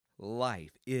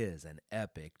Life is an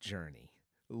epic journey.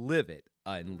 Live it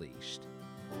unleashed.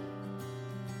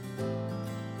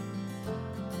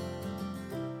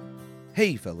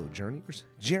 Hey, fellow journeyers,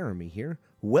 Jeremy here.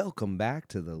 Welcome back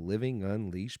to the Living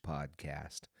Unleashed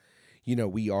podcast. You know,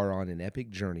 we are on an epic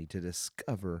journey to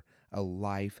discover a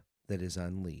life that is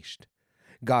unleashed.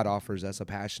 God offers us a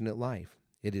passionate life.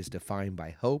 It is defined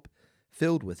by hope,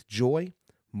 filled with joy,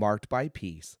 marked by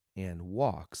peace, and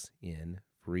walks in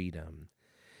freedom.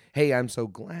 Hey, I'm so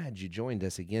glad you joined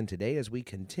us again today as we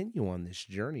continue on this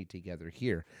journey together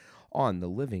here on the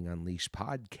Living Unleashed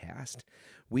podcast.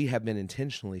 We have been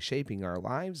intentionally shaping our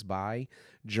lives by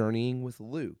journeying with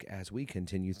Luke as we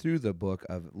continue through the book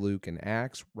of Luke and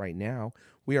Acts. Right now,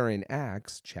 we are in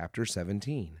Acts chapter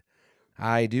 17.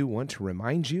 I do want to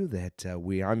remind you that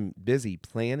I'm busy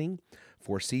planning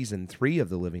for Season 3 of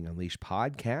the Living Unleashed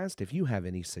podcast. If you have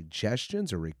any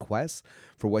suggestions or requests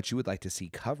for what you would like to see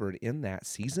covered in that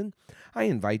season, I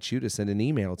invite you to send an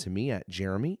email to me at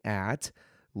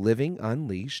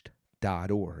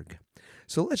jeremy@livingunleashed.org.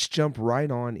 So let's jump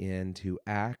right on into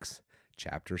Acts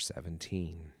chapter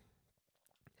 17.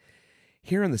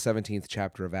 Here in the 17th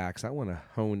chapter of Acts, I want to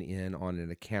hone in on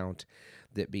an account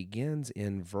that begins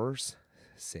in verse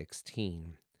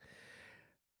 16.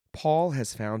 Paul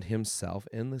has found himself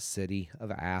in the city of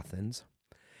Athens,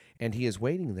 and he is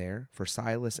waiting there for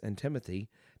Silas and Timothy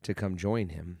to come join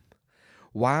him.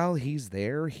 While he's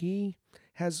there, he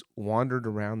has wandered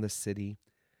around the city.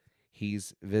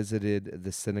 He's visited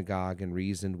the synagogue and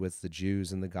reasoned with the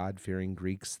Jews and the God-fearing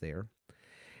Greeks there.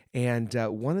 And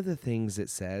one of the things it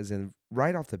says, and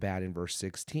right off the bat in verse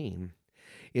 16,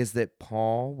 is that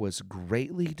Paul was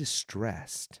greatly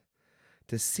distressed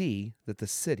to see that the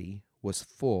city was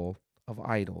full of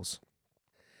idols.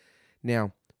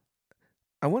 Now,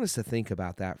 I want us to think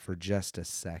about that for just a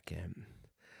second.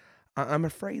 I'm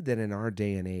afraid that in our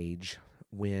day and age,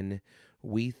 when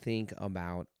we think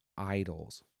about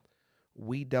idols,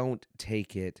 we don't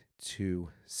take it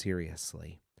too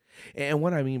seriously. And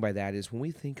what I mean by that is when we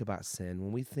think about sin,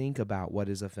 when we think about what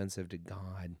is offensive to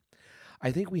God,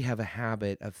 I think we have a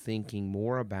habit of thinking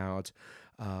more about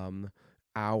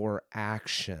our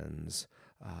actions,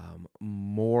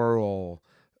 moral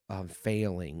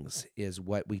failings is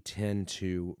what we tend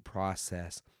to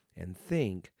process and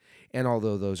think. And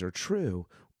although those are true,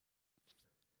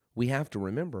 we have to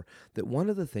remember that one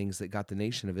of the things that got the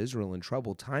nation of Israel in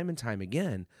trouble time and time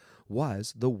again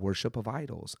was the worship of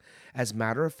idols. As a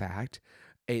matter of fact,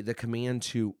 the command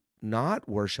to not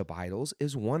worship idols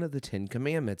is one of the 10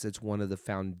 Commandments. It's one of the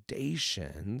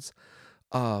foundations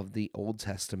of the Old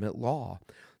Testament law,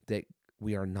 that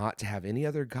we are not to have any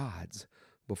other gods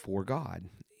before God.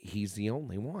 He's the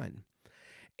only one.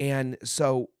 And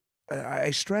so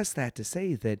I stress that to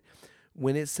say that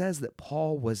when it says that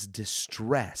Paul was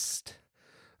distressed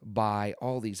by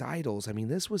all these idols, I mean,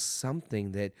 this was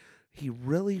something that he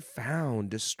really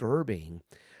found disturbing.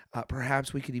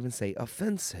 Perhaps we could even say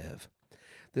offensive.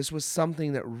 This was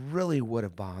something that really would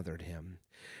have bothered him.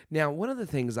 Now, one of the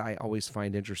things I always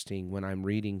find interesting when I'm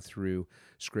reading through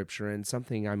Scripture, and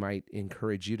something I might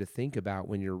encourage you to think about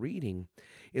when you're reading,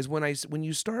 is when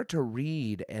you start to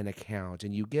read an account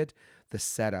and you get the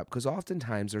setup, because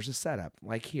oftentimes there's a setup,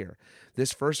 like here.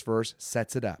 This first verse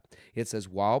sets it up. It says,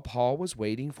 while Paul was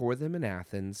waiting for them in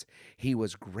Athens, he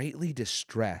was greatly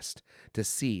distressed to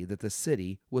see that the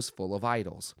city was full of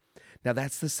idols. Now,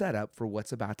 that's the setup for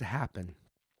what's about to happen.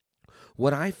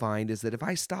 What I find is that if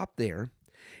I stop there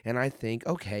and I think,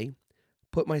 okay,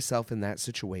 put myself in that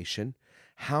situation,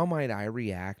 how might I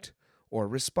react or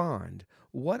respond?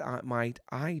 What might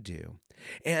I do?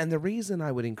 And the reason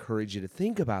I would encourage you to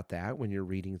think about that when you're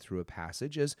reading through a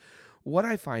passage is what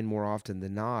I find more often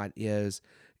than not is,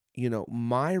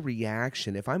 my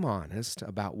reaction, if I'm honest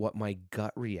about what my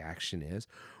gut reaction is,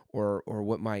 or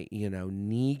what my,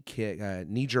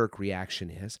 knee-jerk reaction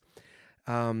is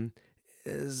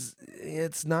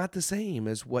it's not the same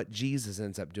as what Jesus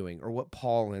ends up doing, or what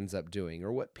Paul ends up doing,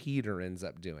 or what Peter ends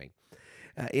up doing.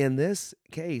 In this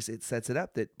case, it sets it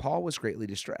up that Paul was greatly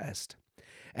distressed.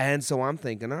 And so I'm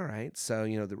thinking, all right, so,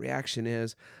 the reaction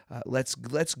is, let's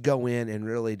go in and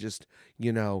really just,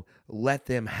 let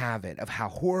them have it of how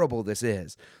horrible this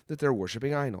is that they're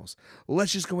worshiping idols.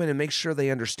 Let's just go in and make sure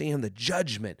they understand the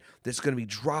judgment that's going to be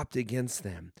dropped against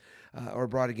them or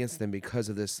brought against them because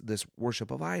of this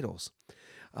worship of idols.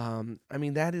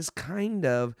 That is kind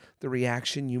of the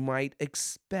reaction you might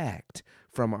expect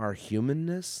from our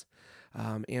humanness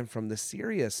and from the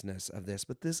seriousness of this,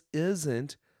 but this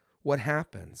isn't what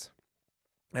happens.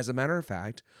 As a matter of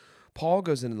fact, Paul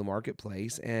goes into the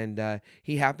marketplace and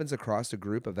he happens across a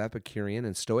group of Epicurean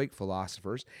and Stoic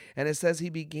philosophers, and it says he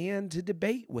began to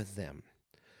debate with them.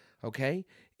 Okay,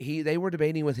 they were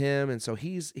debating with him, and so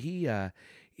he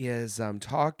is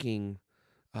talking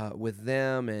with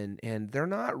them, and they're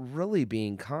not really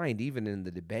being kind even in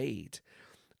the debate,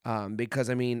 because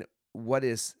I mean. What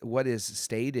is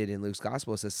stated in Luke's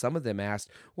gospel says some of them asked,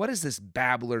 "What is this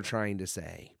babbler trying to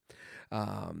say?"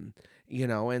 Um,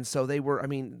 and so they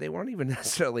weren't even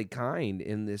necessarily kind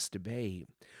in this debate,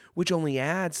 which only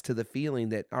adds to the feeling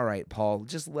that, all right, Paul,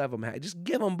 just just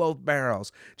give them both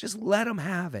barrels, just let them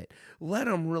have it, let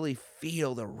them really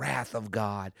feel the wrath of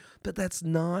God. But that's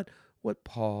not what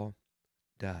Paul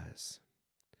does.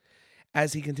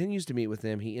 As he continues to meet with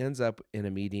them, he ends up in a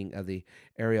meeting of the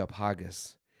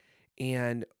Areopagus.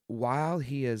 And while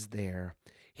he is there,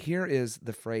 here is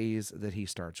the phrase that he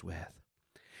starts with.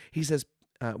 He says,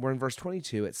 we're in verse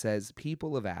 22, it says,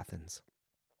 "People of Athens,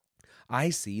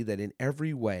 I see that in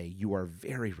every way you are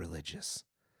very religious.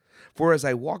 For as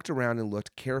I walked around and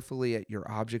looked carefully at your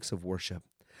objects of worship,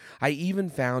 I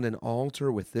even found an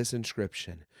altar with this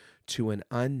inscription, 'To an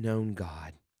unknown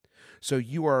God.' So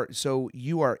you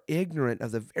are ignorant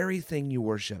of the very thing you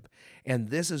worship, and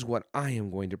this is what I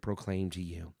am going to proclaim to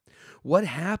you." What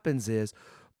happens is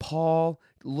Paul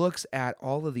looks at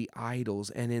all of the idols,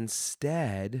 and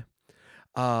instead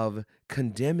of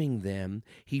condemning them,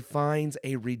 he finds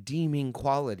a redeeming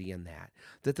quality in that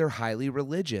they're highly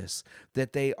religious,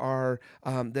 that they are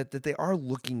that they are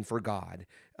looking for God.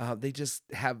 They just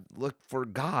have looked for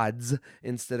gods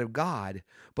instead of God.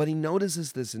 But he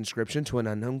notices this inscription, "To an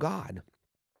unknown God."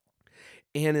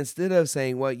 And instead of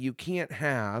saying, "Well, you can't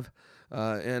have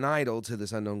an idol to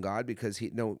this unknown God because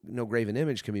no graven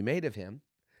image can be made of him,"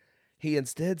 he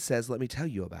instead says, "Let me tell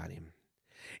you about him."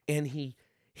 And he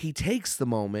takes the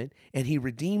moment and he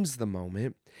redeems the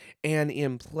moment, and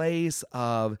in place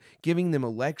of giving them a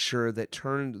lecture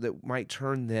that might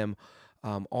turn them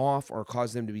off or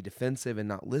cause them to be defensive and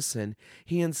not listen,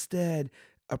 he instead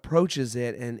approaches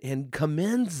it and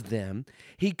commends them.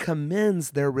 He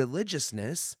commends their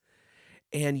religiousness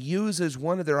and uses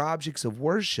one of their objects of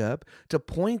worship to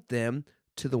point them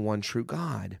to the one true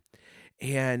God.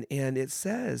 And it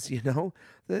says,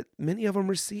 that many of them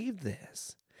received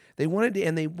this. They wanted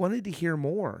to hear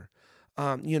more.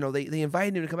 They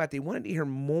invited him to come back. They wanted to hear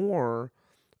more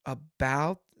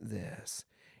about this,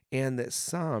 and that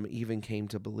some even came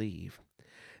to believe.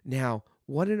 Now,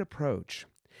 what an approach.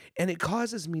 And it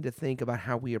causes me to think about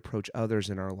how we approach others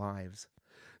in our lives.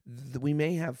 We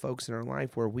may have folks in our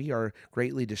life where we are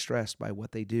greatly distressed by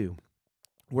what they do.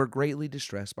 We're greatly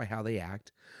distressed by how they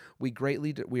act. We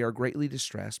are greatly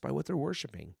distressed by what they're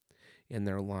worshiping in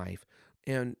their life.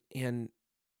 And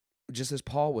just as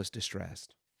Paul was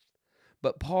distressed.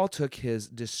 But Paul took his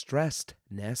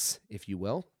distressedness, if you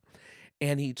will,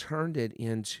 and he turned it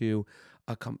into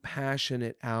a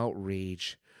compassionate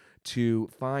outreach to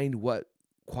find what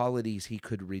qualities he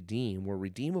could redeem, were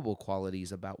redeemable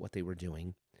qualities about what they were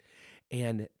doing,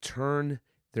 and turn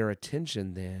their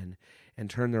attention then and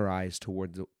turn their eyes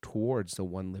towards the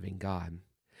one living God.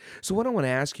 So what I want to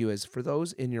ask you is, for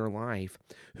those in your life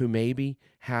who maybe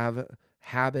have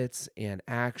habits and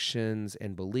actions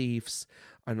and beliefs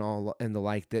and all and the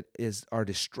like that are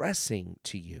distressing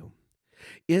to you,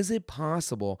 is it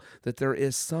possible that there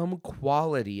is some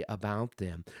quality about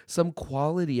them, some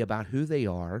quality about who they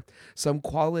are, some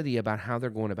quality about how they're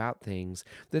going about things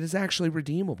that is actually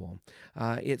redeemable?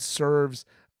 It serves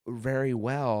very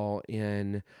well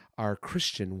in our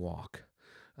Christian walk.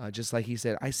 Just like he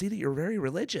said, "I see that you're very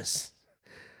religious."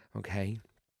 Okay?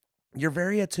 You're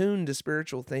very attuned to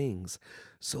spiritual things.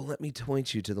 So let me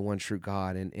point you to the one true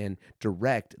God and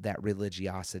direct that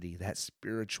religiosity, that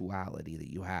spirituality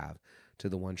that you have to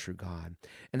the one true God.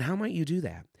 And how might you do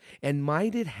that? And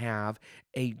might it have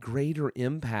a greater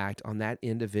impact on that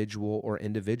individual or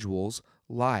individuals'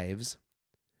 lives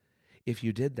if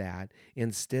you did that,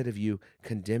 instead of you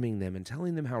condemning them and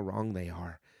telling them how wrong they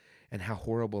are and how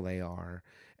horrible they are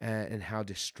and how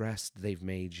distressed they've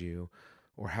made you,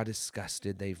 or how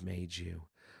disgusted they've made you,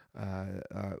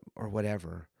 or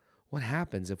whatever. What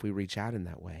happens if we reach out in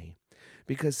that way?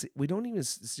 Because we don't even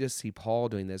just see Paul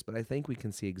doing this, but I think we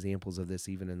can see examples of this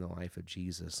even in the life of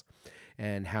Jesus,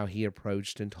 and how he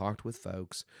approached and talked with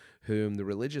folks whom the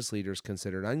religious leaders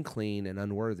considered unclean and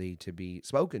unworthy to be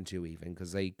spoken to, even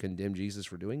because they condemned Jesus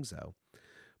for doing so.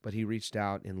 But he reached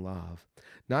out in love,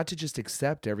 not to just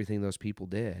accept everything those people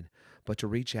did, but to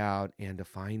reach out and to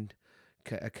find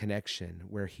a connection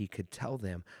where he could tell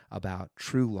them about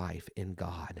true life in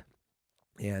God.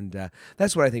 And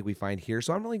that's what I think we find here.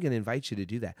 So I'm really going to invite you to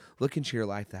do that. Look into your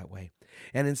life that way.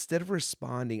 And instead of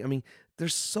responding, I mean,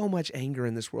 there's so much anger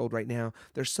in this world right now.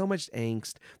 There's so much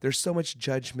angst. There's so much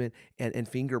judgment and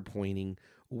finger pointing.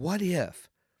 What if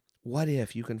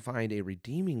you can find a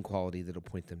redeeming quality that'll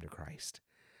point them to Christ,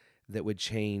 that would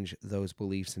change those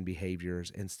beliefs and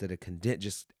behaviors instead of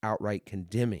just outright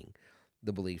condemning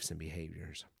the beliefs and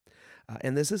behaviors?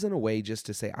 And this isn't a way just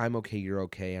to say, I'm okay, you're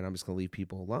okay, and I'm just going to leave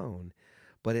people alone.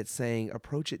 But it's saying,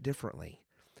 approach it differently.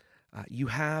 You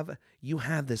have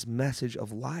this message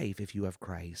of life if you have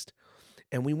Christ,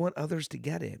 and we want others to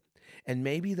get it. And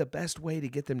maybe the best way to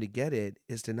get them to get it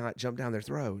is to not jump down their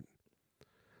throat,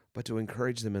 but to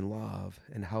encourage them in love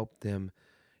and help them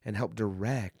and help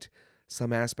direct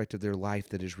some aspect of their life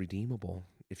that is redeemable,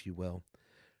 if you will,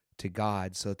 to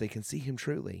God, so that they can see Him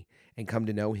truly and come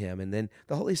to know Him. And then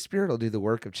the Holy Spirit will do the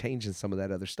work of changing some of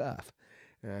that other stuff.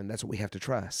 And that's what we have to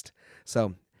trust.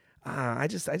 So I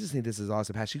just think this is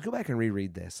awesome. Pastor, you go back and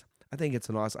reread this. I think it's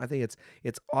an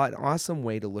awesome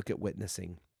way to look at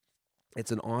witnessing.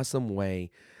 It's an awesome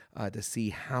way to see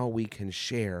how we can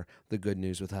share the good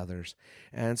news with others.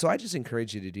 And so I just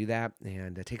encourage you to do that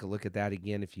and take a look at that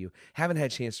again. If you haven't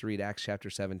had a chance to read Acts chapter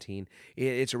 17,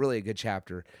 it's really a good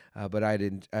chapter, but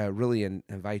I'd really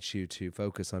invite you to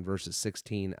focus on verses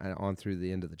 16 on through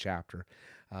the end of the chapter.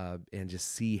 And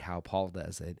just see how Paul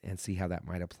does it and see how that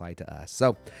might apply to us.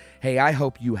 So, hey, I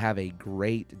hope you have a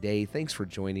great day. Thanks for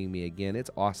joining me again. It's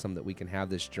awesome that we can have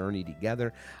this journey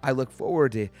together. I look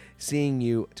forward to seeing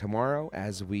you tomorrow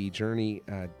as we journey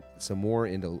some more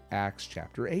into Acts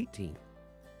chapter 18.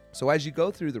 So as you go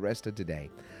through the rest of today,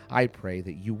 I pray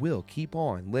that you will keep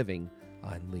on living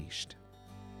unleashed.